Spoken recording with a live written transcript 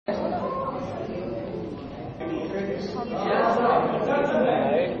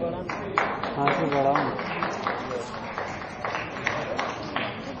हाँ से बड़ा हूँ।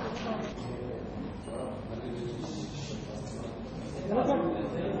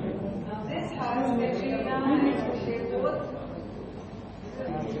 This has Katrina Akshay both.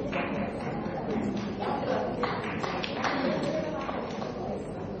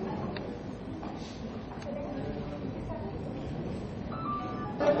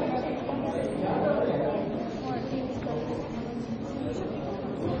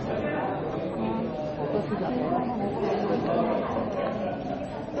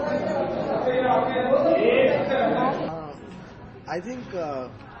 I think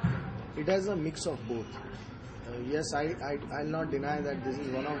it has a mix of both. Yes, I'll not deny that this is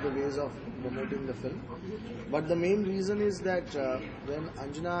one of the ways of promoting the film. But the main reason is that when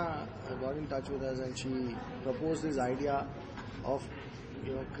Anjana got in touch with us and she proposed this idea of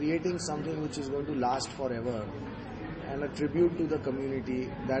creating something which is going to last forever and a tribute to the community,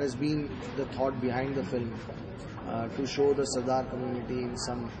 that has been the thought behind the film, to show the Sardar community in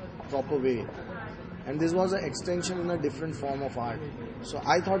some proper way. And this was an extension in a different form of art. So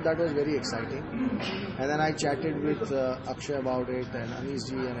I thought that was very exciting. And then I chatted with Akshay about it and Anish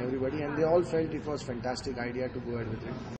ji and everybody, and they all felt it was a fantastic idea to go ahead with it.